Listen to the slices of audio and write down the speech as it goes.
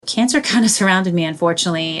Cancer kind of surrounded me,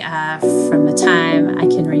 unfortunately, from the time I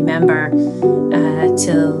can remember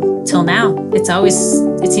till now. It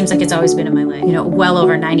seems like it's always been in my life. Well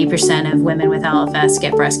over 90% of women with LFS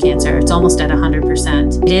get breast cancer. It's almost at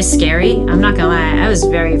 100%. It is scary. I'm not gonna lie. I was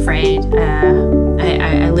very afraid.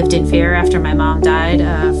 I lived in fear after my mom died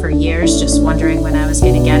for years, just wondering when I was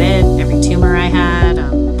gonna get it. Every tumor I had.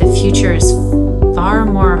 The future is far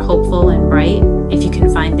more hopeful and bright if you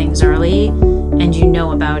can find things early and you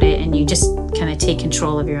know about it and you just kind of take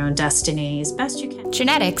control of your own destiny as best you can.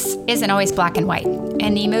 Genetics isn't always black and white,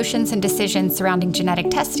 and the emotions and decisions surrounding genetic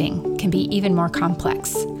testing can be even more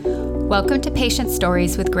complex. Welcome to Patient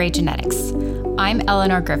Stories with Gray Genetics. I'm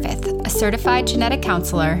Eleanor Griffith, a certified genetic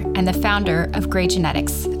counselor and the founder of Gray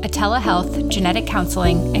Genetics, a telehealth genetic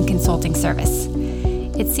counseling and consulting service.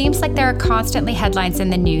 It seems like there are constantly headlines in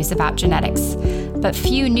the news about genetics, but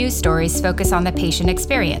few news stories focus on the patient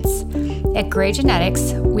experience. At Gray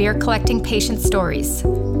Genetics, we are collecting patient stories,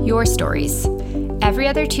 your stories. Every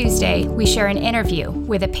other Tuesday, we share an interview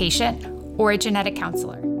with a patient or a genetic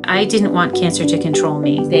counselor. I didn't want cancer to control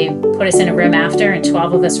me. They put us in a room after, and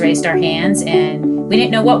 12 of us raised our hands, and we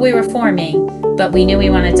didn't know what we were forming, but we knew we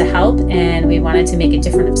wanted to help, and we wanted to make a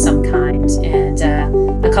difference of some kind. And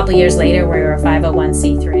a couple years later, we were a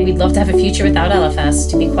 501c3. We'd love to have a future without LFS,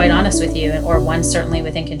 to be quite honest with you, or one certainly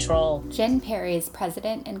within control. Jen Perry is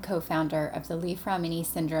president and co-founder of the Li-Fraumeni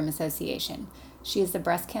Syndrome Association. She is a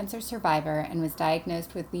breast cancer survivor and was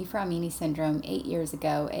diagnosed with Li-Fraumeni syndrome 8 years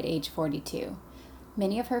ago at age 42.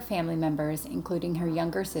 Many of her family members, including her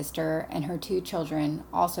younger sister and her 2 children,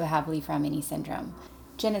 also have Li-Fraumeni syndrome.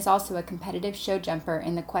 Jen is also a competitive show jumper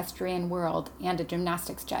in the equestrian world and a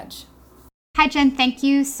gymnastics judge. Hi, Jen. Thank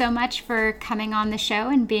you so much for coming on the show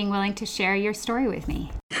and being willing to share your story with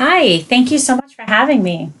me. Hi, thank you so much for having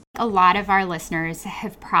me. A lot of our listeners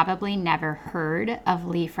have probably never heard of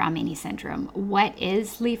Li-Fraumeni syndrome. What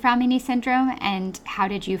is Li-Fraumeni syndrome, and how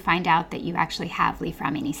did you find out that you actually have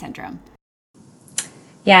Li-Fraumeni syndrome?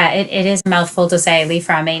 Yeah, it is a mouthful to say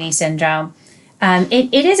Li-Fraumeni syndrome.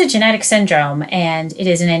 It is a genetic syndrome, and it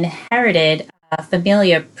is an inherited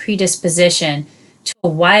familial predisposition to a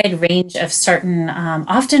wide range of certain,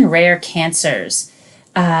 often rare cancers.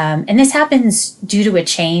 And this happens due to a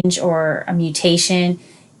change or a mutation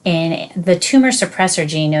in the tumor suppressor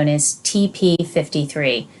gene known as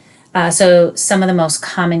TP53. So some of the most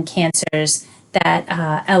common cancers that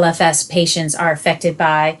LFS patients are affected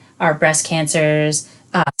by are breast cancers,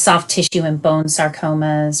 soft tissue and bone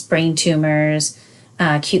sarcomas, brain tumors,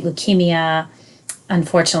 acute leukemia.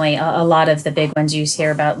 Unfortunately, a lot of the big ones you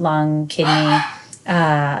hear about: lung, kidney,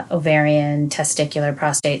 ovarian, testicular,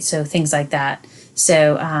 prostate, so things like that.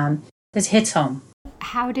 So this hits home.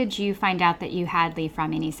 How did you find out that you had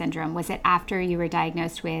Li-Fraumeni syndrome? Was it after you were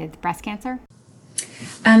diagnosed with breast cancer?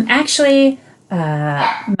 Actually,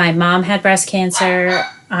 my mom had breast cancer.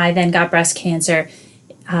 I then got breast cancer.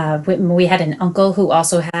 We had an uncle who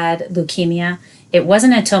also had leukemia. It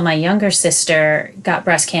wasn't until my younger sister got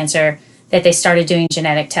breast cancer that they started doing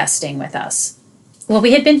genetic testing with us. Well,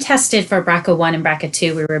 we had been tested for BRCA1 and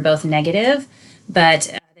BRCA2. We were both negative,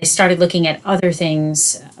 but they started looking at other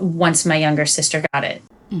things once my younger sister got it.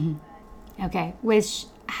 Mm-hmm. Okay.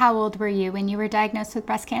 How old were you when you were diagnosed with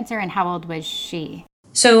breast cancer, and how old was she?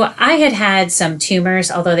 So I had some tumors,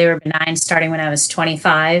 although they were benign, starting when I was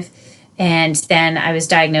 25. And then I was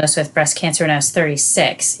diagnosed with breast cancer when I was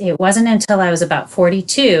 36. It wasn't until I was about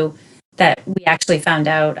 42 that we actually found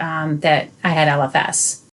out that I had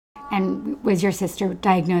LFS. And was your sister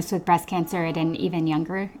diagnosed with breast cancer at an even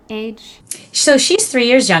younger age? So she's 3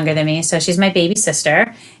 years younger than me. So she's my baby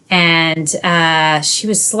sister. And she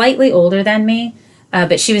was slightly older than me,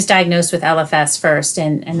 but she was diagnosed with LFS first.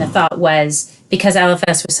 And the thought was, because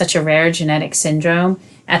LFS was such a rare genetic syndrome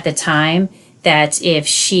at the time, that if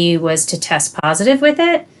she was to test positive with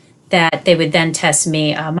it, that they would then test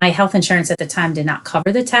me. My health insurance at the time did not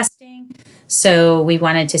cover the testing. So we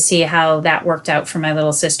wanted to see how that worked out for my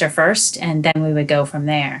little sister first, and then we would go from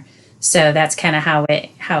there. So that's kind of how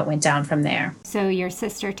it went down from there. So your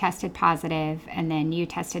sister tested positive, and then you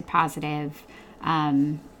tested positive.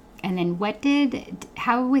 And then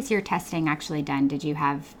how was your testing actually done?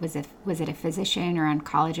 Was it a physician or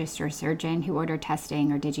oncologist or surgeon who ordered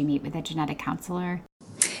testing, or did you meet with a genetic counselor?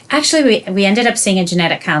 Actually, we ended up seeing a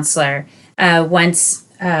genetic counselor once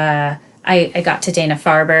I got to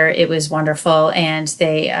Dana-Farber. It was wonderful, and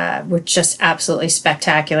they were just absolutely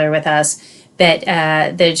spectacular with us. But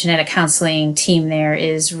the genetic counseling team there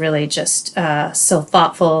is really just so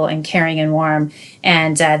thoughtful and caring and warm.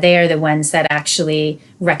 And they are the ones that actually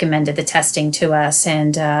recommended the testing to us.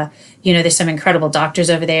 And, there's some incredible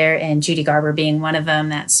doctors over there, and Judy Garber being one of them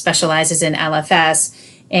that specializes in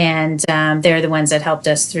LFS. And they're the ones that helped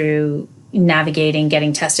us through navigating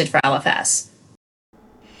getting tested for LFS.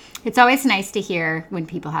 It's always nice to hear when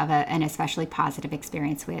people have an especially positive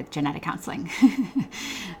experience with genetic counseling.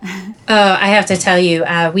 I have to tell you,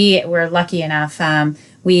 we were lucky enough.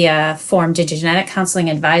 We formed a genetic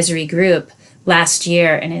counseling advisory group last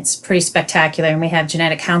year, and it's pretty spectacular. And we have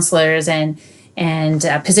genetic counselors and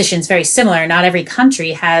positions very similar. Not every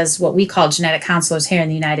country has what we call genetic counselors here in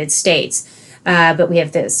the United States, but we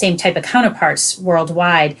have the same type of counterparts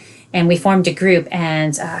worldwide. And we formed a group,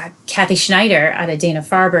 and Kathy Schneider out of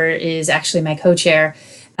Dana-Farber is actually my co-chair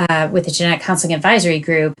with the Genetic Counseling Advisory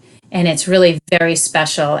Group. And it's really very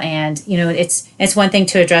special. And, it's one thing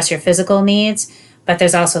to address your physical needs, but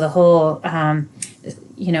there's also the whole,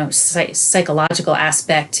 psychological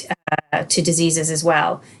aspect to diseases as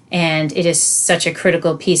well. And it is such a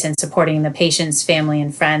critical piece in supporting the patient's family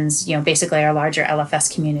and friends, basically our larger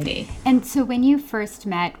LFS community. And so when you first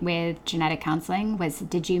met with genetic counseling,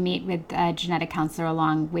 did you meet with a genetic counselor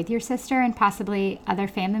along with your sister and possibly other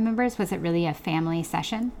family members? Was it really a family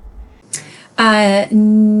session?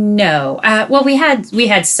 No. Well, we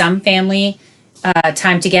had some family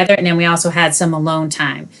time together, and then we also had some alone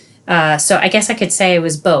time. So I guess I could say it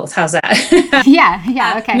was both. How's that?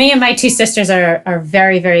 Yeah, okay. Me and my two sisters are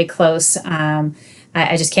very, very close.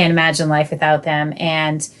 I just can't imagine life without them.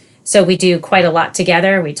 And so we do quite a lot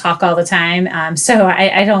together. We talk all the time. So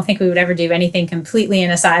I don't think we would ever do anything completely in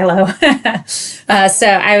a silo. So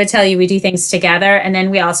I would tell you we do things together. And then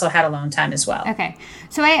we also had alone time as well. Okay.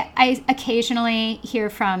 So I occasionally hear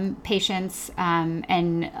from patients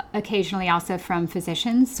and occasionally also from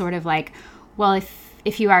physicians sort of like, well,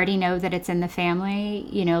 if you already know that it's in the family,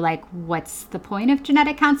 like what's the point of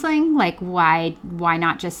genetic counseling? Like why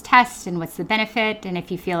not just test, and what's the benefit? And if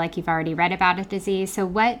you feel like you've already read about a disease. So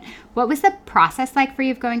what was the process like for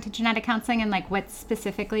you of going to genetic counseling, and like what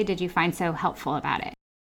specifically did you find so helpful about it?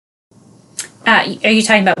 Are you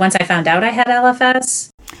talking about once I found out I had LFS?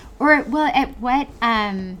 Or, well, at what,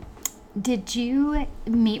 did you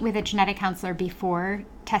meet with a genetic counselor before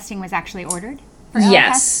testing was actually ordered for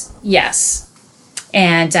LFS? Yes.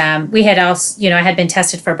 And we had also, I had been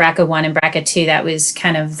tested for BRCA1 and BRCA2. That was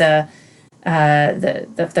kind of the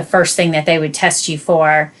first thing that they would test you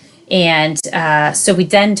for. And so we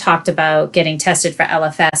then talked about getting tested for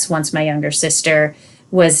LFS once my younger sister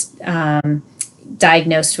was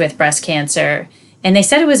diagnosed with breast cancer. And they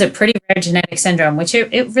said it was a pretty rare genetic syndrome, which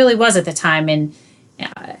it really was at the time. And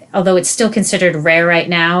although it's still considered rare right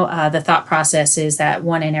now, the thought process is that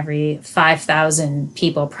 1 in every 5,000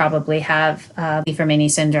 people probably have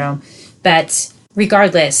Li-Fraumeni syndrome. But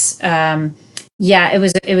regardless, it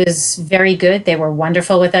was very good. They were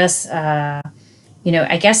wonderful with us. I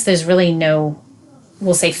guess there's really no,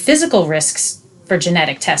 we'll say, physical risks for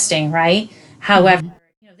genetic testing, right? However,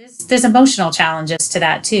 there's emotional challenges to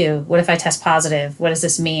that too. What if I test positive? What does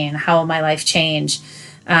this mean? How will my life change?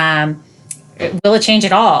 Will it change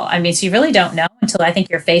at all? I mean, so you really don't know until I think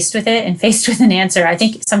you're faced with it and faced with an answer. I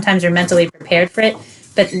think sometimes you're mentally prepared for it.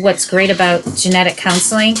 But what's great about genetic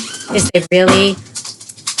counseling is they really,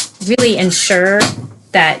 really ensure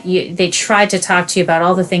that they try to talk to you about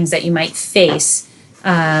all the things that you might face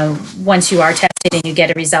once you are tested and you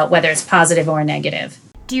get a result, whether it's positive or negative.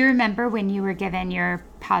 Do you remember when you were given your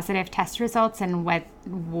positive test results and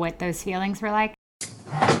what those feelings were like?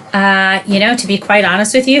 To be quite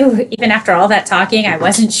honest with you, even after all that talking, I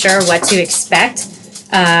wasn't sure what to expect.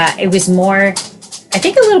 It was more, I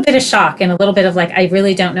think, a little bit of shock and a little bit of like, I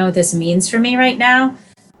really don't know what this means for me right now.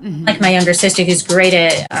 Mm-hmm. Like my younger sister, who's great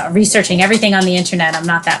at researching everything on the internet. I'm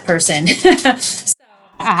not that person. So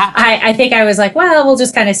I think I was like, well, we'll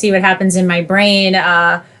just kind of see what happens in my brain.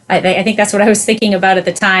 I think that's what I was thinking about at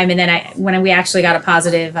the time. And then when we actually got a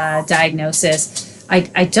positive diagnosis,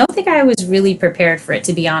 I don't think I was really prepared for it,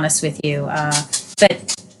 to be honest with you.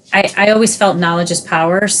 But I always felt knowledge is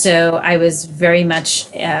power. So I was very much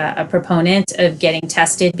a proponent of getting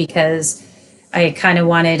tested because I kind of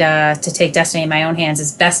wanted to take destiny in my own hands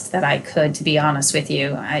as best that I could, to be honest with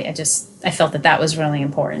you. I felt that was really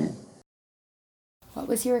important. What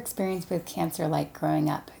was your experience with cancer like growing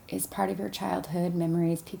up? Is part of your childhood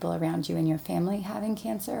memories people around you and your family having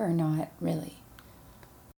cancer, or not really?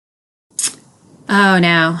 Oh,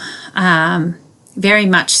 no. Very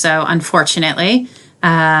much so, unfortunately.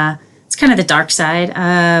 It's kind of the dark side,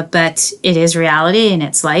 but it is reality and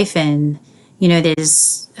it's life. And, it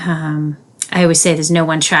is, I always say there's no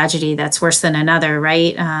one tragedy that's worse than another,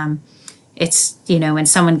 right? It's, when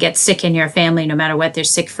someone gets sick in your family, no matter what they're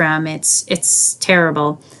sick from, it's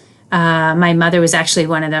terrible. My mother was actually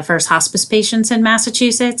one of the first hospice patients in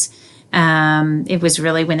Massachusetts. It was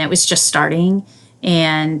really when it was just starting,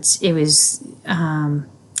 and it was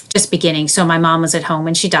just beginning. So my mom was at home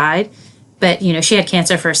when she died, but she had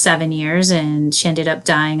cancer for 7 years, and she ended up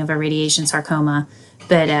dying of a radiation sarcoma.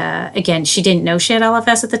 But again, she didn't know she had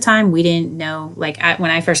LFS at the time. We didn't know,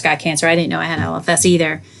 when I first got cancer, I didn't know I had LFS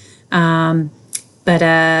either. But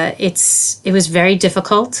it was very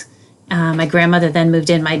difficult. My grandmother then moved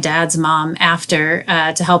in, my dad's mom, after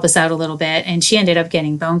to help us out a little bit, and she ended up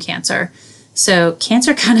getting bone cancer. So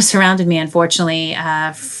cancer kind of surrounded me, unfortunately,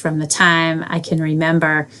 from the time I can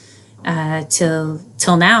remember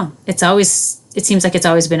till now. It seems like it's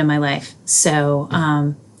always been in my life.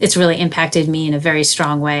 So it's really impacted me in a very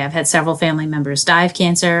strong way. I've had several family members die of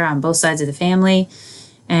cancer on both sides of the family,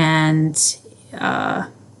 and I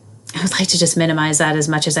would like to just minimize that as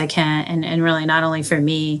much as I can, and really not only for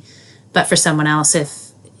me, but for someone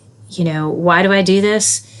else. Why do I do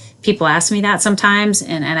this? People ask me that sometimes,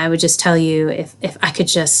 and I would just tell you, if I could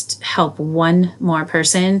just help one more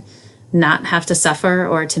person not have to suffer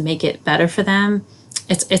or to make it better for them,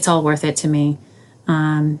 it's all worth it to me.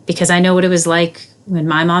 Because I know what it was like when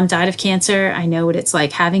my mom died of cancer. I know what it's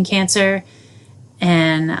like having cancer.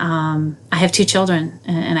 And I have 2 children,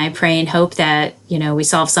 and I pray and hope that, we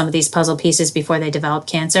solve some of these puzzle pieces before they develop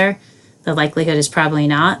cancer. The likelihood is probably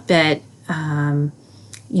not, but, so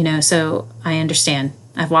I understand.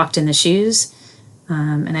 I've walked in the shoes,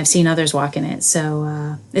 and I've seen others walk in it.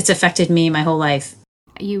 So it's affected me my whole life.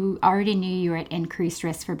 You already knew you were at increased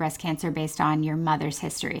risk for breast cancer based on your mother's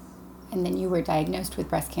history. And then you were diagnosed with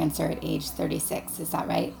breast cancer at age 36. Is that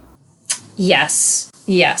right? Yes.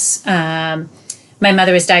 My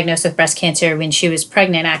mother was diagnosed with breast cancer when she was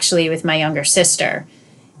pregnant, actually, with my younger sister.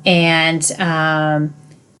 And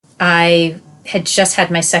I had just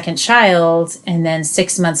had my second child, and then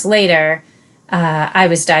 6 months later, I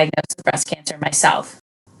was diagnosed with breast cancer myself.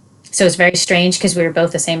 So it was very strange because we were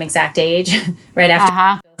both the same exact age, right after we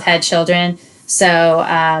both had children. So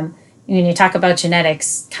when you talk about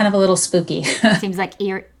genetics, kind of a little spooky. Seems like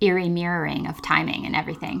eerie mirroring of timing and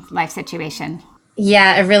everything, life situation.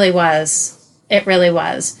 Yeah, it really was. I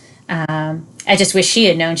just wish she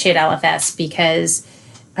had known she had LFS, because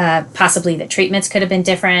possibly the treatments could have been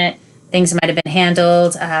different. Things might have been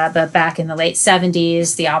handled. But back in the late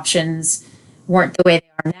 70s, the options weren't the way they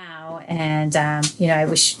are now. And, I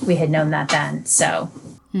wish we had known that then. So.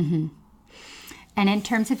 Mm-hmm. And in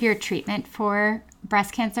terms of your treatment for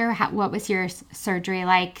breast cancer, what was your surgery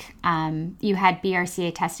like? You had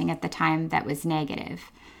BRCA testing at the time that was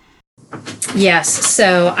negative. Yes.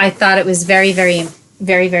 So I thought it was very, very,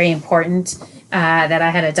 very, very important that I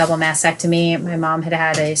had a double mastectomy. My mom had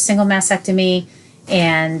had a single mastectomy.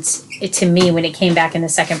 And to me, when it came back in the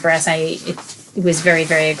second breast, it was very,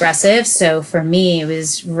 very aggressive. So for me, it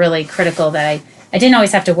was really critical that I didn't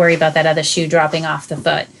always have to worry about that other shoe dropping off the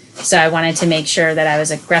foot. So I wanted to make sure that I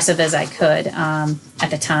was aggressive as I could at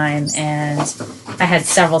the time. And I had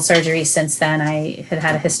several surgeries since then. I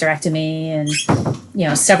had a hysterectomy and,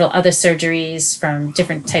 several other surgeries from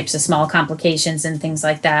different types of small complications and things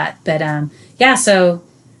like that. But so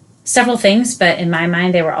several things. But in my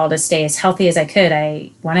mind, they were all to stay as healthy as I could.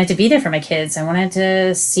 I wanted to be there for my kids. I wanted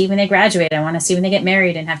to see when they graduate. I want to see when they get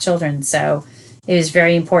married and have children. So it was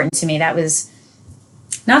very important to me. That was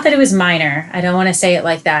not that it was minor. I don't want to say it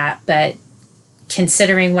like that, but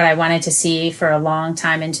considering what I wanted to see for a long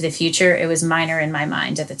time into the future, it was minor in my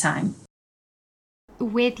mind at the time.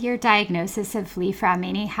 With your diagnosis of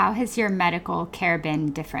Li-Fraumeni, how has your medical care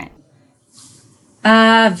been different?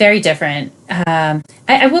 Very different.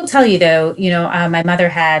 I will tell you, though, my mother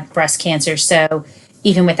had breast cancer. So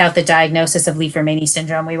even without the diagnosis of Li-Fraumeni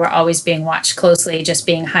syndrome, we were always being watched closely, just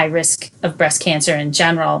being high risk of breast cancer in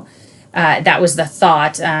general. That was the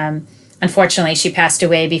thought. Unfortunately, she passed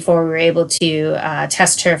away before we were able to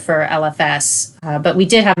test her for LFS. But we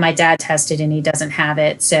did have my dad tested, and he doesn't have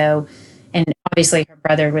it. So, and obviously her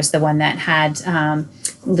brother was the one that had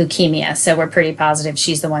leukemia. So we're pretty positive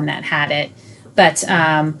she's the one that had it. But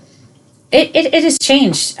it has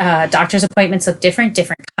changed. Doctor's appointments look different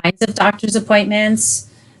kinds of doctor's appointments,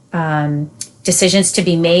 decisions to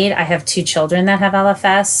be made. I have 2 children that have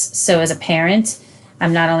LFS. So as a parent,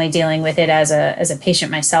 I'm not only dealing with it as a patient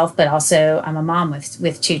myself, but also I'm a mom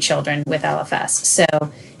with 2 children with LFS. So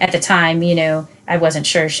at the time, I wasn't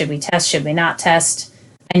sure, should we test, should we not test?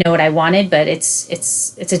 I know what I wanted, but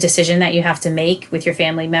it's a decision that you have to make with your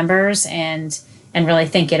family members and really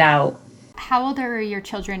think it out. How old are your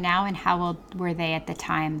children now, and how old were they at the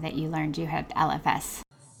time that you learned you had LFS?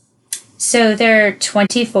 So they're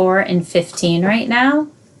 24 and 15 right now.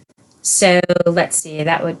 So let's see,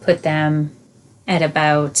 that would put them at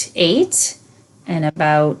about 8 and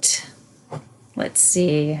about, let's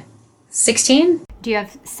see, 16. Do you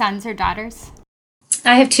have sons or daughters?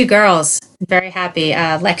 I have 2 girls. Very happy,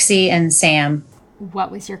 Lexi and Sam.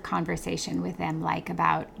 What was your conversation with them like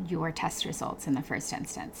about your test results in the first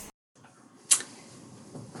instance?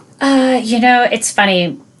 It's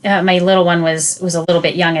funny. My little one was a little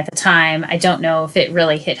bit young at the time. I don't know if it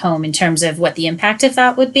really hit home in terms of what the impact of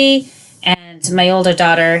that would be. And my older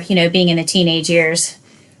daughter, being in the teenage years,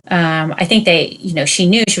 I think she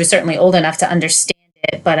knew she was certainly old enough to understand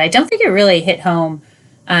it, but I don't think it really hit home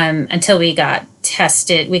until we got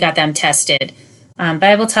tested. We got them tested. But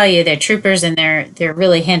I will tell you, they're troopers and they're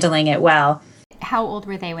really handling it well. How old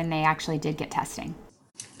were they when they actually did get testing?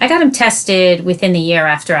 I got them tested within the year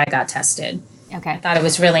after I got tested. Okay. I thought it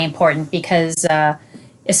was really important because,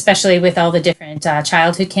 especially with all the different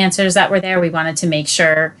childhood cancers that were there, we wanted to make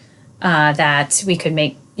sure that we could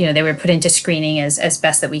they were put into screening as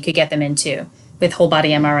best that we could get them into with whole body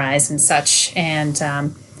MRIs and such, and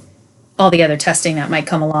all the other testing that might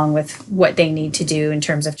come along with what they need to do in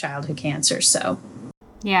terms of childhood cancer. So.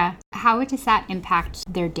 Yeah. How does that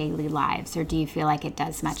impact their daily lives, or do you feel like it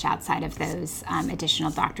does much outside of those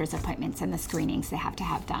additional doctor's appointments and the screenings they have to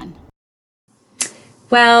have done?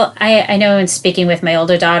 Well, I know in speaking with my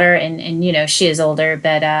older daughter, and she is older,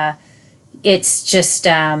 but it's just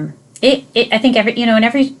I think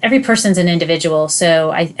every person's an individual,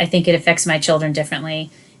 so I think it affects my children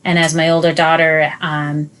differently. And as my older daughter,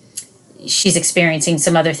 she's experiencing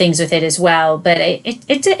some other things with it as well, but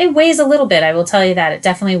it weighs a little bit. I will tell you that it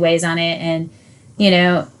definitely weighs on it, and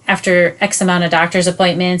after X amount of doctor's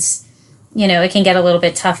appointments, it can get a little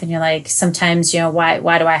bit tough, and you're like, sometimes,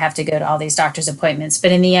 why do I have to go to all these doctor's appointments?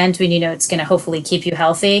 But in the end, when it's going to hopefully keep you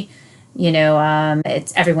healthy,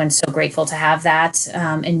 everyone's so grateful to have that,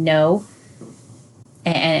 and know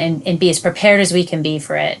and be as prepared as we can be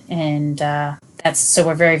for it. And so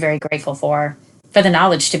we're very, very grateful for the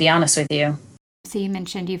knowledge, to be honest with you. So you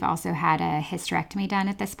mentioned you've also had a hysterectomy done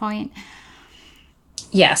at this point?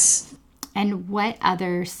 Yes. And what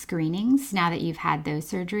other screenings, now that you've had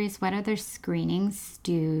those surgeries, what other screenings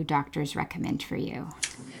do doctors recommend for you?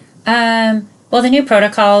 Well, the new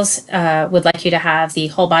protocols would like you to have the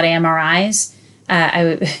whole body MRIs.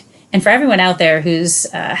 And for everyone out there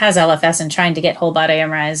who's has LFS and trying to get whole body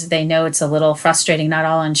MRIs, they know it's a little frustrating. Not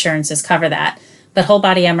all insurances cover that. But whole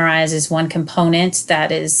body MRIs is one component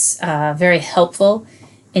that is very helpful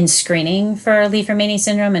in screening for Li-Fraumeni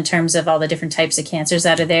syndrome in terms of all the different types of cancers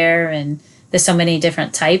that are there, and there's so many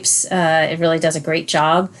different types. It really does a great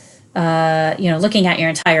job, looking at your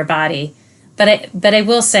entire body. But I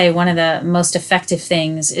will say one of the most effective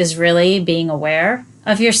things is really being aware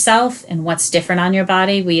of yourself and what's different on your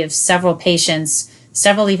body. We have several patients,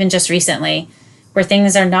 several even just recently, where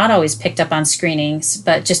things are not always picked up on screenings,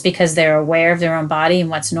 but just because they're aware of their own body and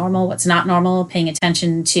what's normal, what's not normal, paying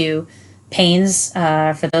attention to pains,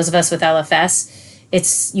 for those of us with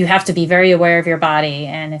LFS, you have to be very aware of your body.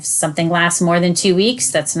 And if something lasts more than 2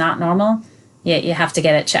 weeks, that's not normal. You have to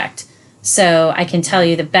get it checked. So I can tell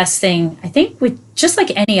you the best thing, I think, with just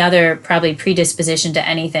like any other probably predisposition to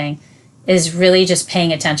anything, is really just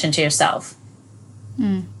paying attention to yourself.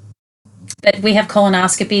 But we have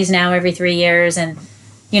colonoscopies now every 3 years, and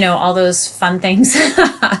all those fun things.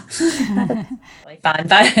 Really fun,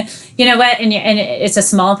 but you know what? And it's a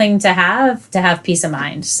small thing to have peace of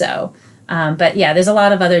mind. So, but yeah, there's a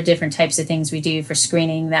lot of other different types of things we do for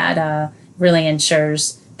screening that really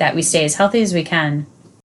ensures that we stay as healthy as we can.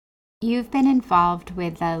 You've been involved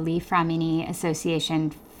with the Li-Fraumeni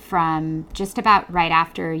Association from just about right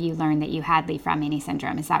after you learned that you had Li-Fraumeni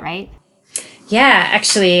syndrome. Is that right? Yeah,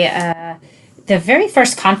 actually, the very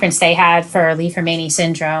first conference they had for Li-Fraumeni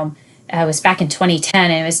syndrome was back in 2010,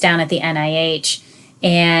 and it was down at the NIH.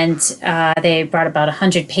 And they brought about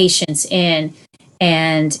 100 patients in.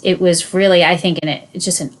 And it was really, I think,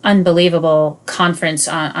 just an unbelievable conference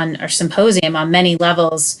or symposium on many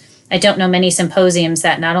levels. I don't know many symposiums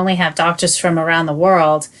that not only have doctors from around the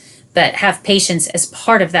world, but have patients as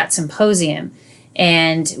part of that symposium.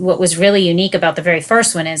 And what was really unique about the very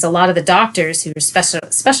first one is a lot of the doctors who were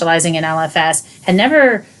specializing in LFS had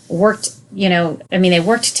never worked, they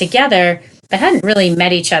worked together, but hadn't really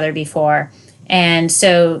met each other before. And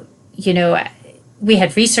so, we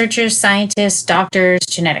had researchers, scientists, doctors,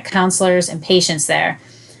 genetic counselors, and patients there.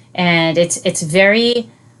 And it's very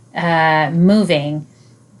moving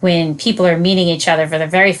when people are meeting each other for the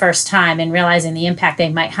very first time and realizing the impact they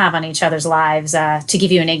might have on each other's lives. To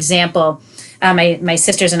give you an example, my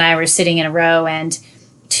sisters and I were sitting in a row, and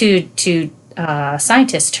two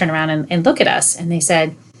scientists turn around and look at us, and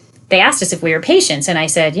they asked us if we were patients, and I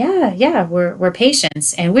said, yeah, we're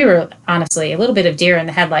patients. And we were honestly a little bit of deer in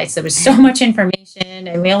the headlights. There was so much information,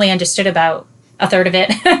 and we only understood about a third of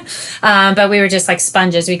it. But we were just like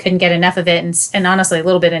sponges. We couldn't get enough of it, and honestly a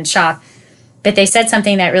little bit in shock. But they said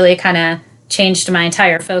something that really kind of changed my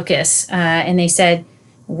entire focus. And they said,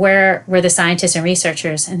 we're the scientists and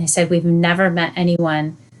researchers. And they said, we've never met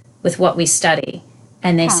anyone with what we study.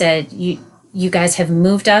 And they said, you guys have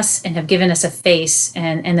moved us and have given us a face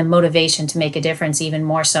and the motivation to make a difference even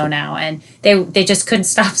more so now. And they just couldn't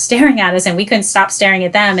stop staring at us, and we couldn't stop staring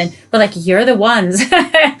at them. And we're like, you're the ones.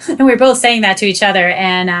 And we're both saying that to each other.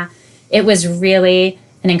 And it was really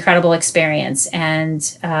an incredible experience. And,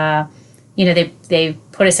 they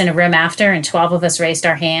put us in a room after, and 12 of us raised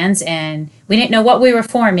our hands, and we didn't know what we were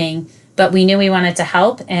forming, but we knew we wanted to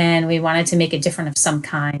help, and we wanted to make a difference of some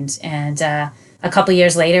kind. And a couple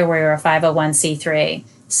years later, we were a 501c3.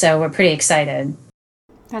 So we're pretty excited.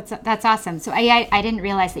 That's awesome. So I didn't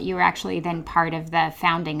realize that you were actually then part of the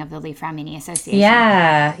founding of the Li-Fraumeni Association.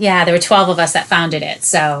 Yeah. There were 12 of us that founded it.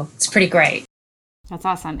 So it's pretty great. That's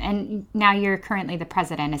awesome. And now you're currently the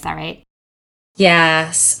president. Is that right?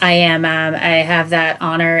 Yes, I am. I have that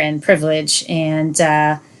honor and privilege. And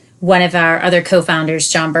one of our other co-founders,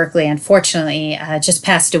 John Berkeley, unfortunately, just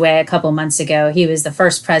passed away a couple months ago. He was the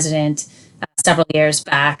first president several years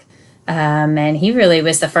back. And he really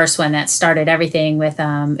was the first one that started everything with,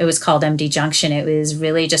 it was called MD Junction. It was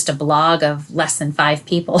really just a blog of less than 5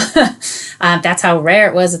 people. That's how rare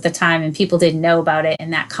it was at the time, and people didn't know about it.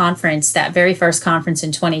 And that conference, that very first conference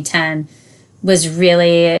in 2010, was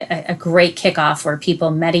really a great kickoff where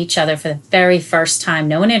people met each other for the very first time.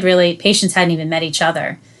 Patients hadn't even met each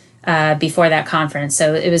other before that conference.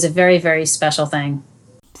 So it was a very, very special thing.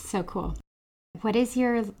 So cool. What is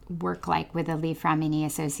your work like with the Li-Fraumeni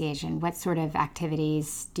Association? What sort of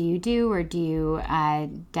activities do you do, or do you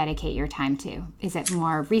dedicate your time to? Is it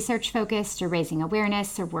more research focused, or raising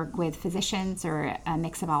awareness, or work with physicians, or a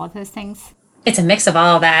mix of all of those things? It's a mix of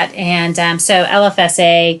all of that. And so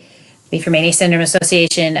LFSA, Li-Fraumeni Syndrome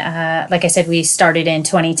Association, like I said, we started in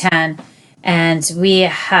 2010, and we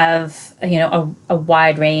have a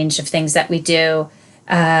wide range of things that we do.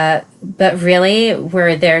 But really,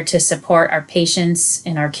 we're there to support our patients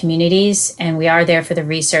in our communities, and we are there for the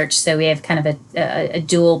research. So we have kind of a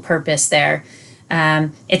dual purpose there.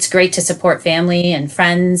 It's great to support family and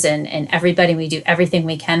friends and everybody. We do everything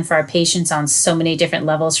we can for our patients on so many different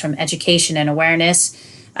levels, from education and awareness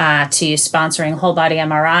to sponsoring whole body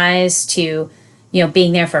MRIs to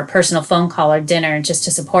being there for a personal phone call or dinner just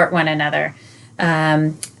to support one another.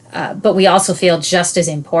 But we also feel just as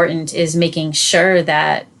important is making sure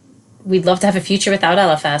that we'd love to have a future without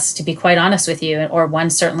LFS, to be quite honest with you, or one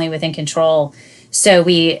certainly within control. So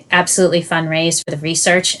we absolutely fundraise for the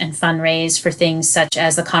research and fundraise for things such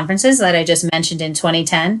as the conferences that I just mentioned in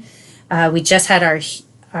 2010. We just had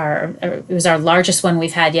it was our largest one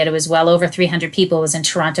we've had yet. It was well over 300 people. It was in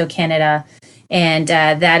Toronto, Canada. And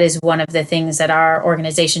that is one of the things that our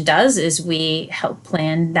organization does, is we help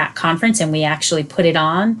plan that conference, and we actually put it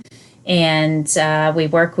on. And we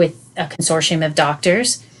work with a consortium of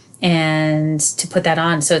doctors and to put that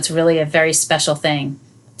on. So it's really a very special thing.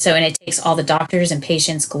 So, and it takes all the doctors and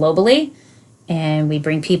patients globally, and we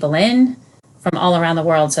bring people in from all around the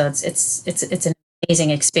world. So it's an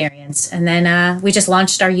amazing experience. And then we just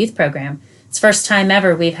launched our youth program. It's the first time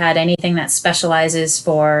ever we've had anything that specializes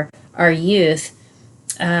for our youth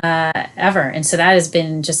ever. And so that has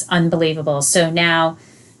been just unbelievable. So now,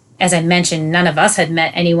 as I mentioned, none of us had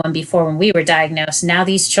met anyone before when we were diagnosed. Now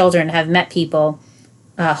these children have met people,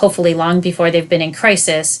 hopefully long before they've been in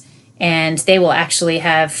crisis, and they will actually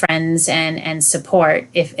have friends and support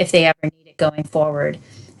if they ever need it going forward.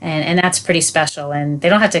 And that's pretty special. And they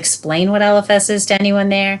don't have to explain what LFS is to anyone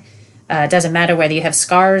there. It doesn't matter whether you have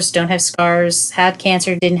scars, don't have scars, had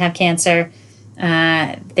cancer, didn't have cancer.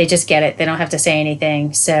 They just get it. They don't have to say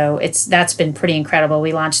anything. So that's been pretty incredible.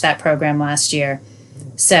 We launched that program last year.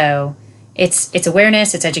 So it's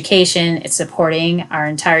awareness, it's education, it's supporting our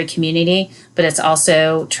entire community, but it's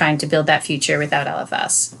also trying to build that future without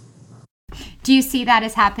LFS. Do you see that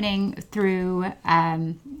as happening through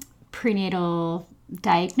prenatal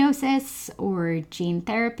diagnosis or gene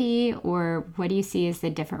therapy, or what do you see as the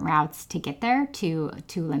different routes to get there to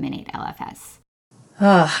eliminate LFS?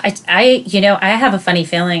 Oh, I have a funny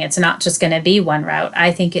feeling it's not just going to be one route.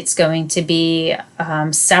 I think it's going to be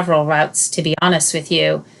several routes, to be honest with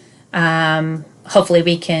you. hopefully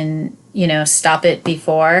we can, stop it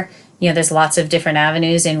before. There's lots of different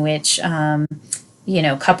avenues in which,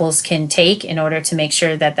 couples can take in order to make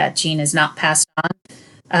sure that that gene is not passed on.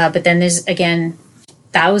 But then there's, again,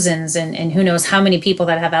 thousands and who knows how many people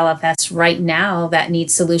that have LFS right now that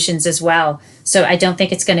need solutions as well. So I don't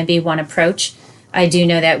think it's going to be one approach. I do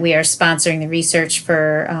know that we are sponsoring the research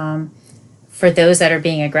for those that are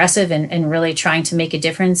being aggressive and really trying to make a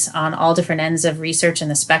difference on all different ends of research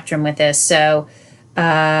and the spectrum with this. So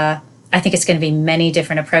I think it's going to be many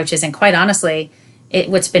different approaches. And quite honestly,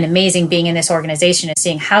 what's been amazing being in this organization is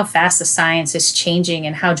seeing how fast the science is changing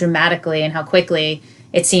and how dramatically and how quickly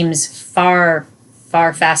it seems far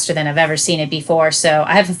faster than I've ever seen it before. So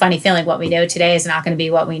I have a funny feeling what we know today is not going to be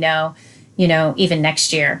what we know, even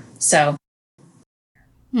next year. So.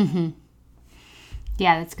 Mm-hmm.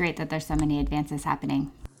 Yeah, that's great that there's so many advances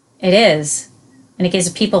happening. It is. And it gives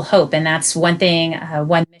people hope. And that's one thing,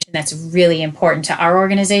 one mission that's really important to our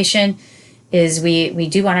organization is we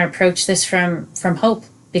do want to approach this from hope,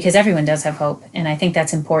 because everyone does have hope. And I think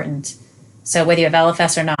that's important. So whether you have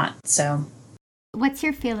LFS or not. So. What's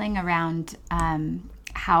your feeling around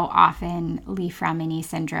how often Li-Fraumeni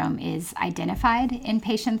syndrome is identified in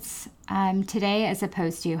patients today, as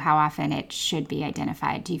opposed to how often it should be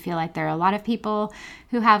identified? Do you feel like there are a lot of people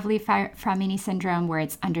who have Li-Fraumeni syndrome where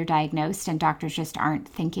it's underdiagnosed and doctors just aren't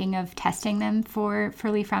thinking of testing them for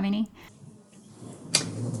Li-Fraumeni?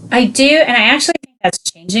 I do, and I actually think that's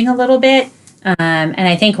changing a little bit. And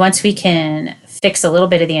I think once we can fix a little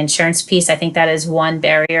bit of the insurance piece, I think that is one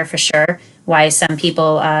barrier for sure. Why some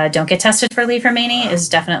people don't get tested for Li-Fraumeni is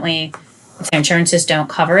definitely if their insurances don't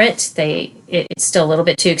cover it, it's still a little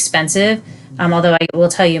bit too expensive. Although I will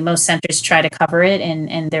tell you, most centers try to cover it,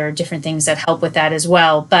 and there are different things that help with that as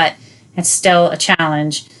well. But it's still a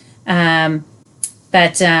challenge. I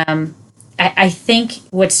think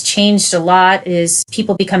what's changed a lot is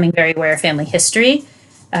people becoming very aware of family history.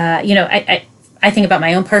 I think about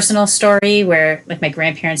my own personal story where, like, my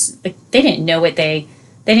grandparents, like, they didn't know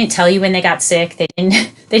they didn't tell you when they got sick. They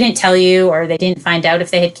didn't tell you, or they didn't find out if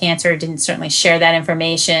they had cancer, didn't certainly share that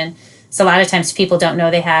information. So a lot of times people don't know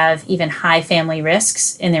they have even high family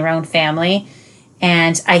risks in their own family.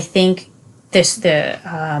 And I think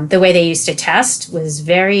the way they used to test was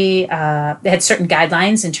they had certain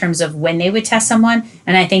guidelines in terms of when they would test someone.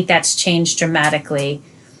 And I think that's changed dramatically.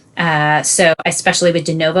 So especially with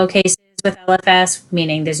de novo cases with LFS,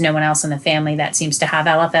 meaning there's no one else in the family that seems to have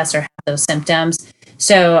LFS or have those symptoms.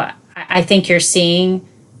 So I think you're seeing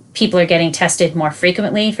people are getting tested more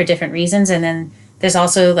frequently for different reasons. And then there's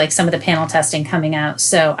also like some of the panel testing coming out.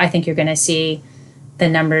 So I think you're going to see the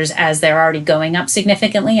numbers, as they're already going up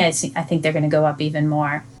significantly. I think they're going to go up even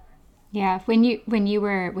more. Yeah, when you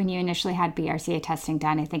initially had BRCA testing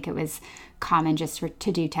done, I think it was common just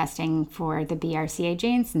to do testing for the BRCA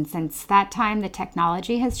genes, and since that time the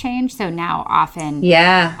technology has changed. So now often,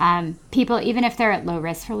 people, even if they're at low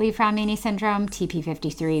risk for Li-Fraumeni syndrome,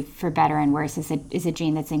 TP53, for better and worse, is a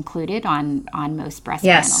gene that's included on most breast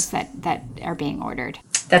panels that are being ordered.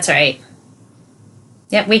 That's right.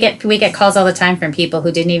 Yeah, we get calls all the time from people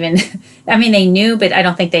who didn't even, I mean, they knew, but I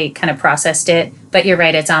don't think they kind of processed it. But you're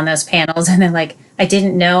right, it's on those panels. And they're like, I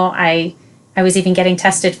didn't know I was even getting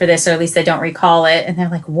tested for this, or at least they don't recall it. And they're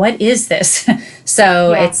like, what is this?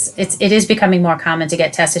 So yeah. It is becoming more common to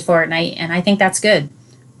get tested for it. And I think that's good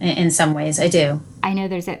in some ways. I do. I know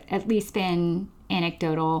there's at least been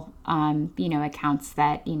anecdotal, accounts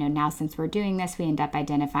that, now since we're doing this, we end up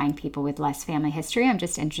identifying people with less family history. I'm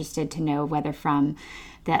just interested to know whether from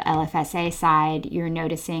the LFSA side, you're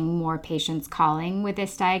noticing more patients calling with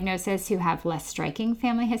this diagnosis who have less striking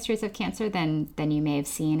family histories of cancer than you may have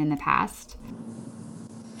seen in the past.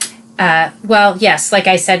 Well, yes, like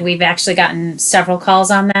I said, we've actually gotten several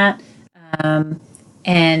calls on that.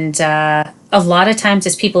 A lot of times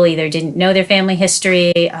it's people either didn't know their family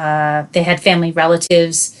history, they had family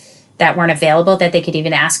relatives that weren't available that they could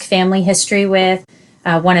even ask family history with.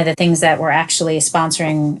 One of the things that we're actually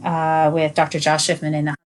sponsoring with Dr. Josh Schiffman in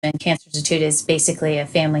the Huntsman Cancer Institute is basically a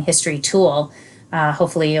family history tool.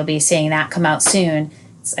 Hopefully you'll be seeing that come out soon.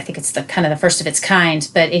 I think it's the kind of the first of its kind,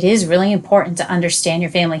 but it is really important to understand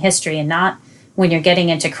your family history, and not when you're getting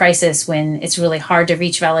into crisis, when it's really hard to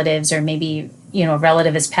reach relatives, or maybe, a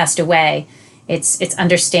relative has passed away. It's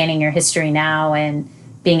understanding your history now and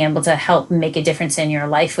being able to help make a difference in your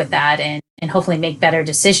life with that, and hopefully make better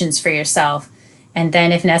decisions for yourself. And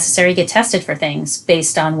then if necessary, get tested for things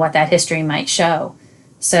based on what that history might show.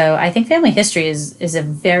 So I think family history is a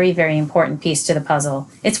very, very important piece to the puzzle.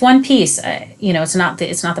 It's one piece, it's not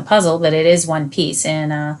the puzzle, but it is one piece.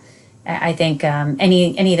 And I think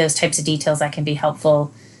any of those types of details that can be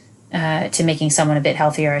helpful to making someone a bit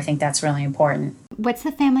healthier. I think that's really important. What's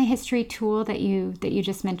the family history tool that you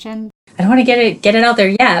just mentioned? I don't want to get it out there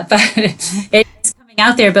yet, but it's coming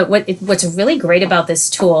out there. But what's really great about this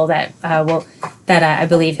tool that I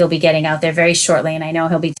believe he'll be getting out there very shortly, and I know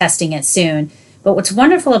he'll be testing it soon. But what's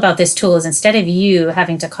wonderful about this tool is instead of you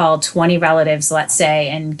having to call 20 relatives, let's say,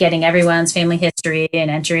 and getting everyone's family history and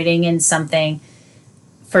entering in something,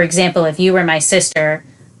 for example, if you were my sister,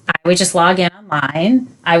 I would just log in online.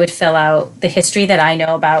 I would fill out the history that I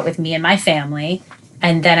know about with me and my family,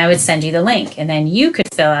 and then I would send you the link. And then you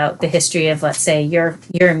could fill out the history of, let's say, your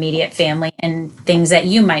immediate family and things that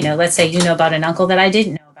you might know. Let's say you know about an uncle that I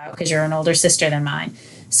didn't know about because you're an older sister than mine.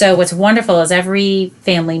 So what's wonderful is every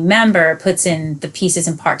family member puts in the pieces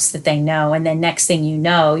and parts that they know. And then next thing you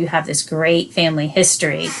know, you have this great family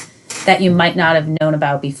history that you might not have known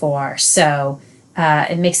about before. So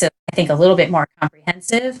it makes it, I think, a little bit more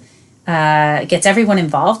comprehensive. It gets everyone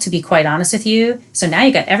involved, to be quite honest with you. So now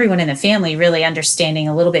you got everyone in the family really understanding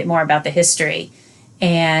a little bit more about the history.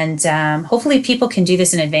 And hopefully people can do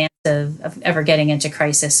this in advance of ever getting into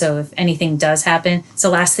crisis. So if anything does happen, it's the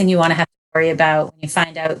last thing you want to have to worry about when you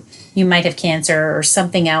find out you might have cancer or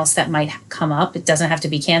something else that might come up. It doesn't have to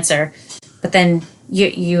be cancer, but then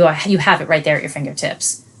you have it right there at your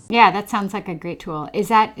fingertips. Yeah, that sounds like a great tool. Is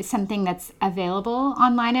that something that's available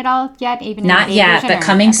online at all yet? Even not yet, but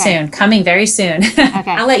coming soon, coming very soon.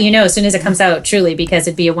 Okay. I'll let you know as soon as it comes out, truly, because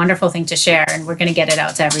it'd be a wonderful thing to share, and we're going to get it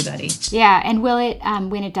out to everybody. Yeah, and will it,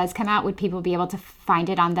 when it does come out, would people be able to find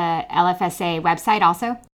it on the LFSA website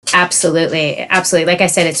also? Absolutely. Like I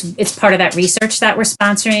said, it's part of that research that we're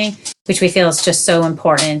sponsoring, which we feel is just so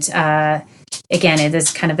important. Again, it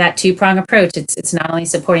is kind of that two-prong approach. It's not only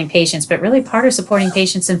supporting patients, but really part of supporting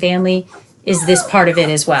patients and family is this part of it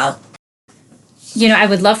as well. I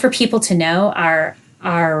would love for people to know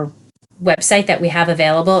our website that we have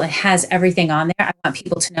available. It has everything on there. I want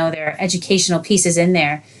people to know there are educational pieces in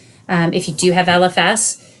there. If you do have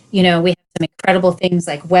LFS, we have some incredible things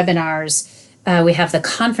like webinars. We have the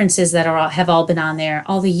conferences that have all been on there,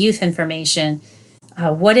 all the youth information.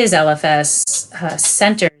 What is LFS?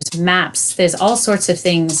 Centers, maps. There's all sorts of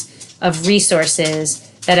things of resources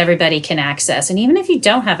that everybody can access. And even if you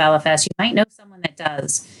don't have LFS, you might know someone that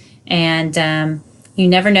does. And you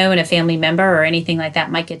never know when a family member or anything like that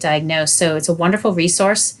might get diagnosed. So it's a wonderful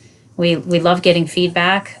resource. We love getting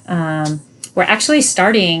feedback. We're actually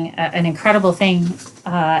starting an incredible thing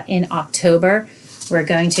in October. We're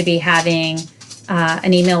going to be having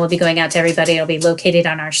an email will be going out to everybody. It'll be located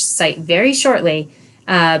on our site very shortly.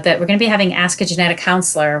 But we're going to be having Ask a Genetic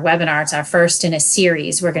Counselor webinar. It's our first in a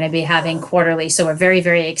series we're going to be having quarterly. So we're very,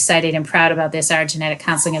 very excited and proud about this. Our Genetic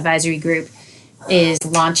Counseling Advisory Group is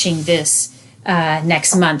launching this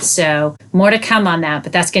next month. So more to come on that,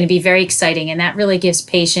 but that's going to be very exciting. And that really gives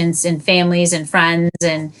patients and families and friends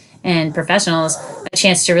and professionals a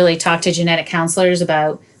chance to really talk to genetic counselors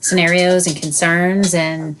about scenarios and concerns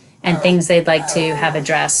and things they'd like to have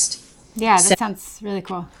addressed. Yeah, that sounds really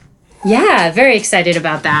cool. Yeah, very excited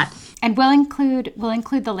about that. And we'll include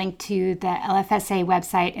the link to the LFSA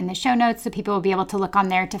website in the show notes, so people will be able to look on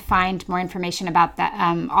there to find more information about that,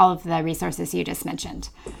 all of the resources you just mentioned.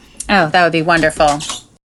 Oh, that would be wonderful.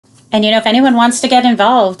 And if anyone wants to get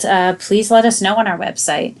involved, please let us know on our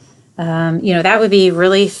website. That would be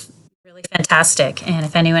really, really fantastic. And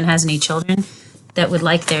if anyone has any children that would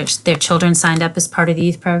like their children signed up as part of the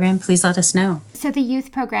youth program, please let us know. So the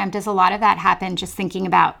youth program, does a lot of that happen just thinking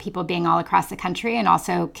about people being all across the country and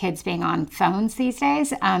also kids being on phones these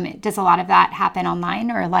days? Does a lot of that happen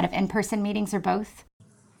online or a lot of in-person meetings or both?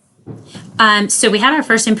 So we had our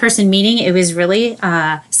first in-person meeting. It was really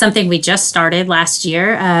something we just started last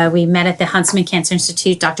year. We met at the Huntsman Cancer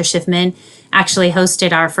Institute. Dr. Schiffman actually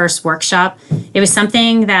hosted our first workshop. It was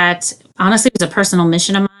something that honestly was a personal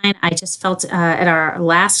mission of mine. I just felt at our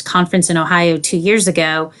last conference in Ohio 2 years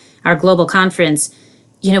ago, our global conference,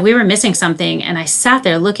 we were missing something. And I sat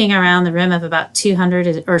there looking around the room of about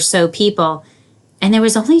 200 or so people, and there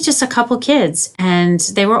was only just a couple kids, and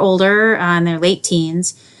they were older, in their late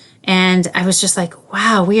teens. And I was just like,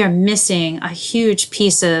 wow, we are missing a huge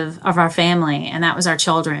piece of our family, and that was our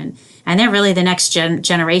children. And they're really the next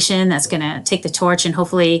generation that's going to take the torch and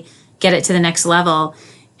hopefully get it to the next level.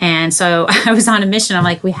 And so I was on a mission. I'm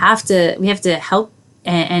like, we have to help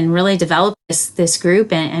and really develop this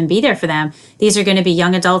group and be there for them. These are going to be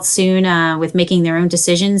young adults soon with making their own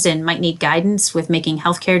decisions and might need guidance with making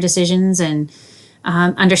healthcare decisions and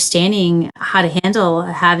understanding how to handle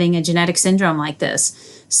having a genetic syndrome like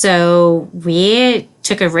this. So we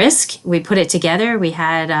took a risk. We put it together. We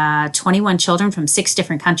had 21 children from 6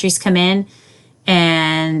 different countries come in.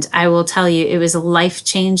 And I will tell you, it was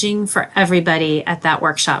life-changing for everybody at that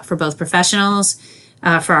workshop, for both professionals,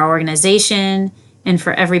 for our organization, and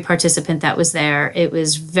for every participant that was there. It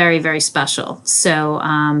was very, very special. So,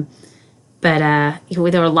 but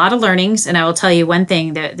there were a lot of learnings. And I will tell you one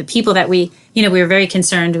thing, the people that we were very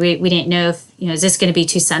concerned. We didn't know if, is this going to be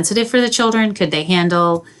too sensitive for the children? Could they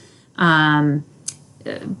handle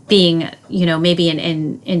being, maybe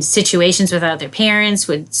in situations without their parents?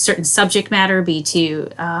 Would certain subject matter be too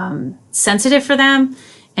sensitive for them?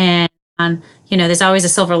 And, there's always a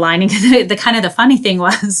silver lining. The kind of the funny thing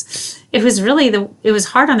was, it was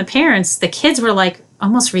hard on the parents. The kids were like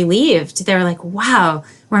almost relieved. They were like, wow,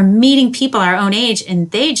 we're meeting people our own age. And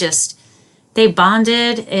they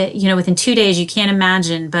bonded, within 2 days. You can't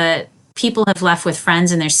imagine, but people have left with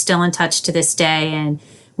friends and they're still in touch to this day. And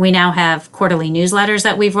we now have quarterly newsletters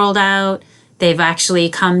that we've rolled out. They've actually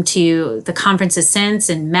come to the conferences since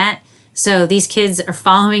and met. So these kids are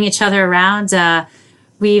following each other around.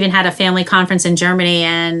 We even had a family conference in Germany,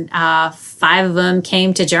 and 5 of them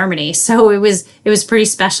came to Germany. So it was pretty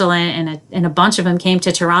special, and a bunch of them came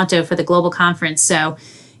to Toronto for the global conference. So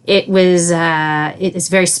it is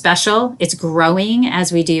very special. It's growing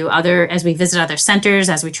as we visit other centers,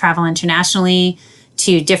 as we travel internationally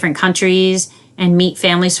to different countries and meet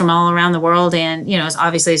families from all around the world. And,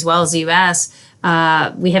 obviously as well as the U.S.,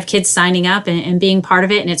 we have kids signing up and being part of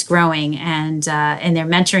it, and it's growing, and they're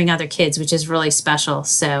mentoring other kids, which is really special.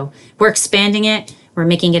 So we're expanding it. We're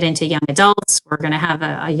making it into young adults. We're going to have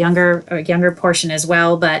a younger portion as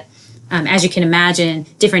well. But as you can imagine,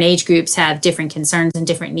 different age groups have different concerns and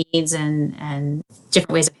different needs and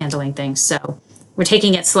different ways of handling things. So we're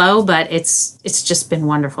taking it slow, but it's just been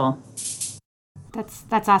wonderful.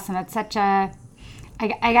 That's awesome. That's such a,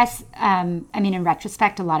 I guess, in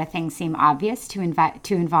retrospect, a lot of things seem obvious to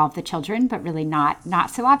involve the children, but really not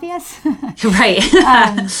so obvious. Right.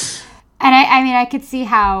 And I could see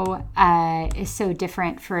how it's so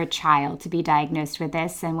different for a child to be diagnosed with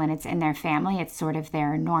this, and when it's in their family, it's sort of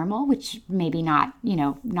their normal, which maybe not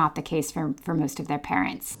the case for most of their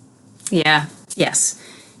parents. Yeah. Yes.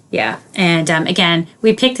 Yeah. And again,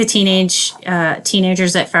 we picked the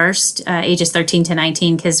teenagers at first, ages 13 to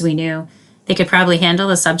 19, because we knew they could probably handle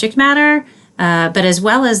the subject matter. But as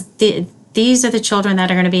well as these are the children that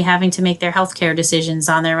are going to be having to make their healthcare decisions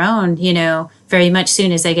on their own, very much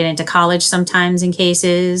soon as they get into college, sometimes in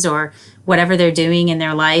cases, or whatever they're doing in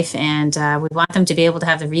their life. And we want them to be able to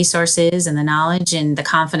have the resources and the knowledge and the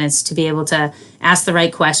confidence to be able to ask the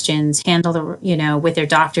right questions, handle with their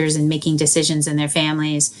doctors and making decisions in their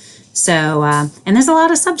families. So, and there's a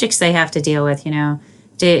lot of subjects they have to deal with,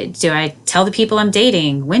 Do I tell the people I'm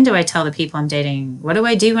dating? When do I tell the people I'm dating? What do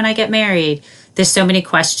I do when I get married? There's so many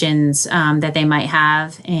questions that they might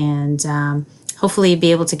have, and hopefully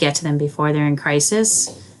be able to get to them before they're in crisis.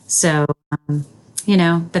 So,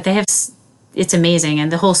 but it's amazing.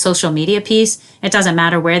 And the whole social media piece, it doesn't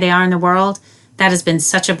matter where they are in the world. That has been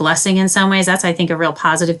such a blessing in some ways. That's, I think, a real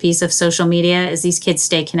positive piece of social media is these kids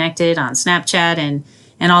stay connected on Snapchat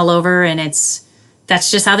and all over. And that's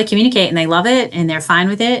just how they communicate, and they love it, and they're fine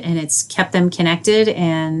with it, and it's kept them connected,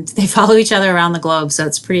 and they follow each other around the globe. So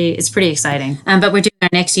it's pretty exciting. But we're doing our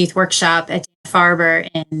next youth workshop at Dana-Farber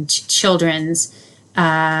and Children's.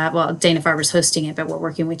 Dana-Farber's hosting it, but we're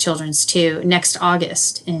working with Children's too next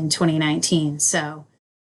August in 2019. So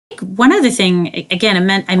one other thing, again,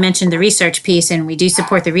 I mentioned the research piece, and we do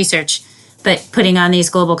support the research, but putting on these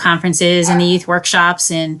global conferences and the youth workshops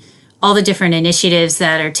and all the different initiatives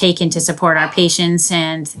that are taken to support our patients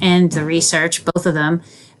and the research, both of them,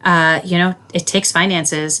 it takes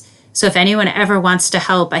finances. So if anyone ever wants to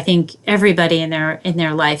help, I think everybody in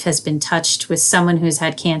their life has been touched with someone who's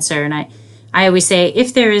had cancer. And I always say,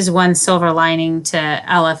 if there is one silver lining to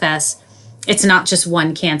LFS, it's not just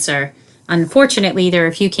one cancer. Unfortunately, there are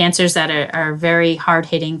a few cancers that are very hard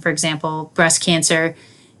hitting. For example, breast cancer.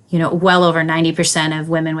 Well over 90% of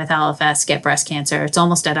women with LFS get breast cancer. It's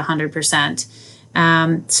almost at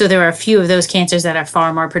 100%. So there are a few of those cancers that are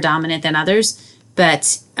far more predominant than others.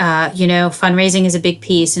 But, fundraising is a big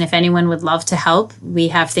piece. And if anyone would love to help, we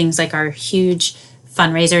have things like our huge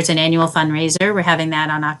fundraiser. It's an annual fundraiser. We're having that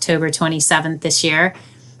on October 27th this year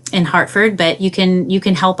in Hartford. But you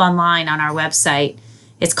can help online on our website.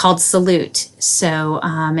 It's called Salute. So,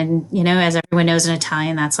 as everyone knows in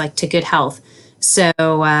Italian, that's like to good health. So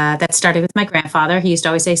that started with my grandfather. He used to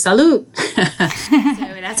always say "salute." So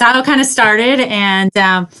that's how it kind of started. And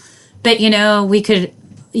but we could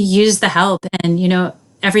use the help, and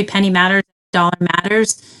every penny matters, dollar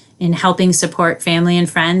matters in helping support family and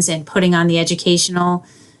friends and putting on the educational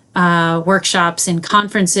workshops and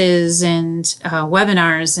conferences and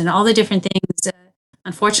webinars and all the different things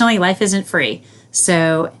unfortunately, life isn't free.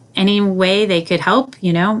 So any way they could help,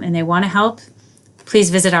 and they want to help, please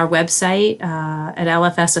visit our website at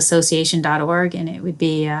lfsassociation.org, and it would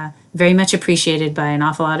be very much appreciated by an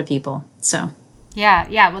awful lot of people. So,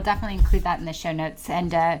 yeah, we'll definitely include that in the show notes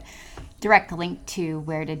and direct link to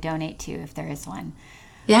where to donate to if there is one.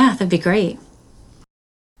 Yeah, that'd be great.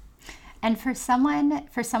 And for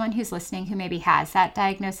someone who's listening who maybe has that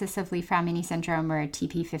diagnosis of Li-Fraumeni syndrome or a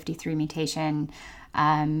TP53 mutation,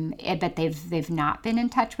 but they've not been in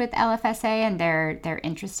touch with LFSA and they're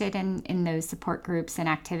interested in those support groups and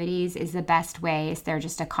activities, is there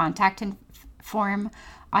just a contact form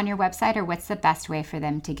on your website, or what's the best way for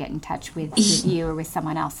them to get in touch with you or with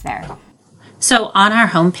someone else there? So on our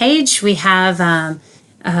homepage, we have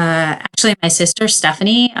actually my sister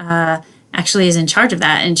Stephanie actually is in charge of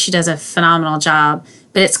that, and she does a phenomenal job.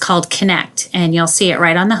 But it's called Connect, and you'll see it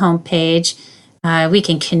right on the homepage. We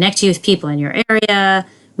can connect you with people in your area.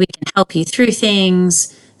 We can help you through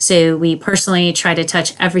things. So we personally try to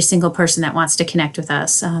touch every single person that wants to connect with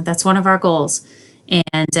us. That's one of our goals.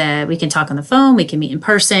 And we can talk on the phone. We can meet in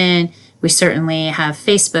person. We certainly have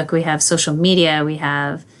Facebook. We have social media. We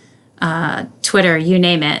have Twitter, you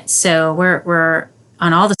name it. So we're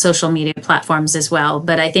on all the social media platforms as well.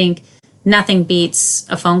 But I think nothing beats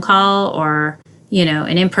a phone call or,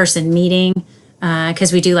 an in-person meeting,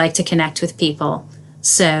 because we do like to connect with people.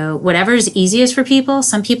 So whatever's easiest for people.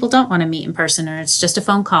 Some people don't want to meet in person, or it's just a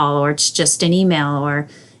phone call, or it's just an email, or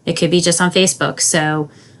it could be just on Facebook. So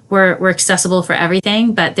we're accessible for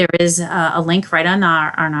everything, but there is a link right on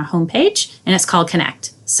our homepage, and it's called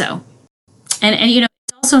Connect. So, and it's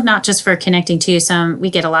also not just for connecting to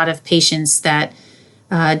we get a lot of patients that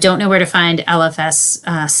don't know where to find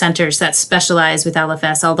LFS centers that specialize with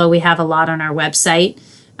LFS, although we have a lot on our website.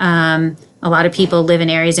 A lot of people live in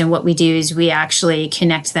areas, and what we do is we actually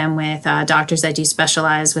connect them with doctors that do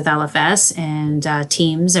specialize with LFS, and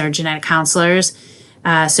teams or genetic counselors.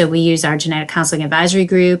 So we use our genetic counseling advisory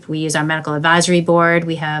group. We use our medical advisory board.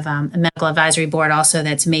 We have a medical advisory board also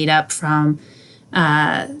that's made up from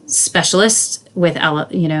specialists with,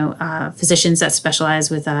 physicians that specialize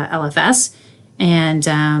with LFS. And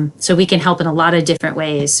so we can help in a lot of different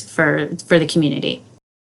ways for the community.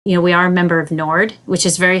 We are a member of NORD, which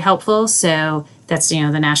is very helpful. So that's, the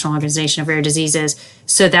National Organization of Rare Diseases.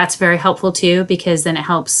 So that's very helpful too, because then it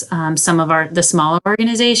helps some of the smaller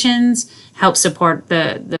organizations help support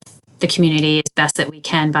the community as best that we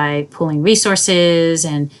can by pooling resources.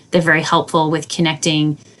 And they're very helpful with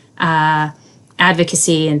connecting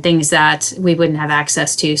advocacy and things that we wouldn't have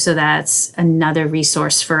access to. So that's another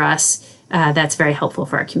resource for us that's very helpful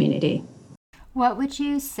for our community. What would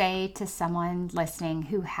you say to someone listening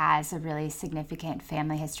who has a really significant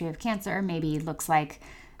family history of cancer? Maybe it looks like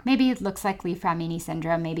Li-Fraumeni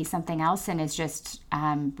syndrome, maybe something else, and is just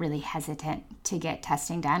really hesitant to get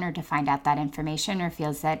testing done or to find out that information, or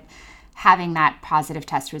feels that having that positive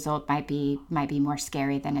test result might be more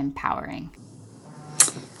scary than empowering?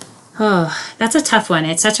 Oh, that's a tough one.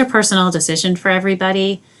 It's such a personal decision for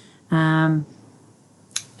everybody. I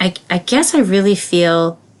guess I really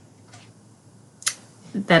feel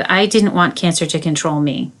that I didn't want cancer to control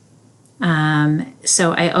me.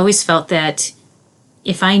 So I always felt that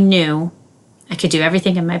if I knew, I could do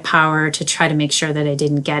everything in my power to try to make sure that I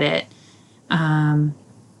didn't get it.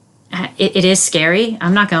 It is scary.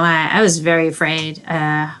 I'm not gonna lie. I was very afraid.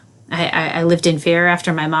 I lived in fear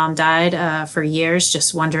after my mom died for years,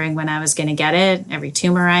 just wondering when I was going to get it. Every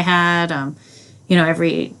tumor I had,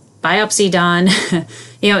 every biopsy done,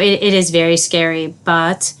 it is very scary.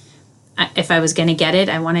 But if I was going to get it,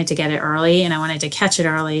 I wanted to get it early, and I wanted to catch it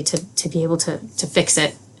early to be able to fix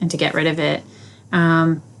it and to get rid of it.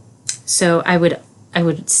 So I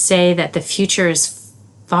would say that the future is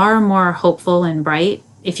far more hopeful and bright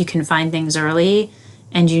if you can find things early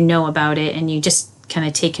and you know about it, and you just kind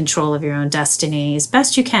of take control of your own destiny as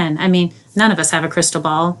best you can. I mean, none of us have a crystal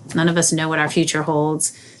ball. None of us know what our future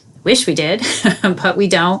holds. Wish we did, but we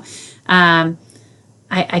don't.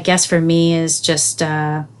 I guess for me is just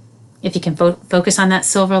if you can focus on that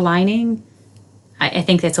silver lining, I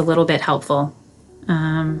think that's a little bit helpful.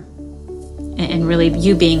 And really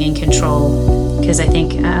you being in control, because I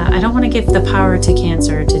think I don't want to give the power to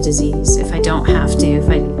cancer, to disease, if I don't have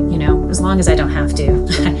to, as long as I don't have to.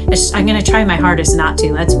 I'm going to try my hardest not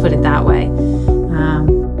to, let's put it that way.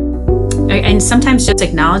 And sometimes just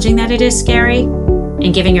acknowledging that it is scary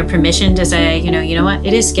and giving your permission to say, you know what,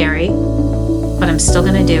 it is scary, but I'm still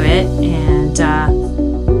going to do it,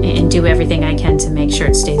 and do everything I can to make sure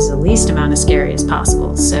it stays the least amount as scary as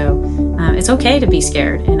possible. So it's okay to be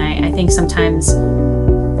scared. And I think sometimes,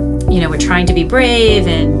 we're trying to be brave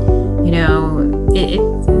and,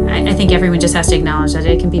 I think everyone just has to acknowledge that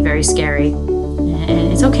it can be very scary.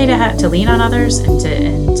 And it's okay to lean on others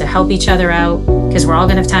and to help each other out, because we're all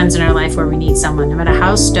going to have times in our life where we need someone, no matter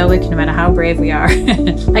how stoic, no matter how brave we are.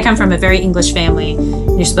 I come from a very English family.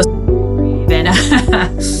 You're supposed to be brave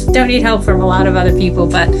and don't need help from a lot of other people,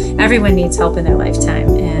 but everyone needs help in their lifetime.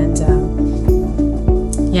 And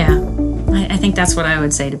I think that's what I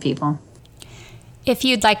would say to people. If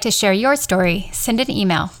you'd like to share your story, send an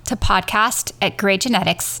email to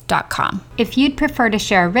podcast@graygenetics.com. If you'd prefer to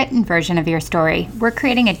share a written version of your story, we're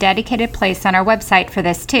creating a dedicated place on our website for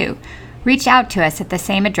this too. Reach out to us at the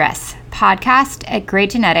same address,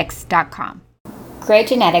 podcast@graygenetics.com. Gray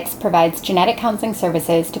Genetics provides genetic counseling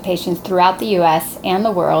services to patients throughout the U.S. and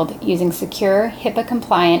the world using secure,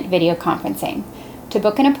 HIPAA-compliant video conferencing. To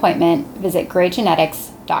book an appointment, visit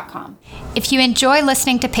graygenetics.com. If you enjoy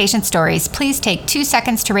listening to patient stories, please take 2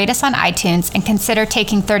 seconds to rate us on iTunes and consider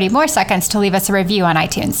taking 30 more seconds to leave us a review on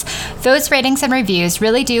iTunes. Those ratings and reviews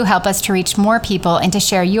really do help us to reach more people and to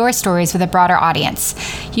share your stories with a broader audience.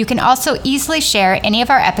 You can also easily share any of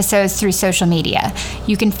our episodes through social media.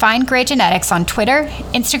 You can find Gray Genetics on Twitter,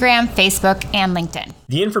 Instagram, Facebook, and LinkedIn.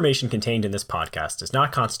 The information contained in this podcast does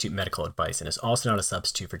not constitute medical advice and is also not a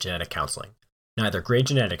substitute for genetic counseling. Neither Gray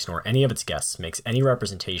Genetics nor any of its guests makes any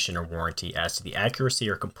representation or warranty as to the accuracy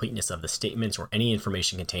or completeness of the statements or any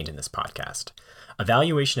information contained in this podcast.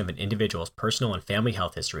 Evaluation of an individual's personal and family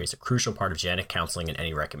health history is a crucial part of genetic counseling and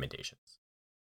any recommendations.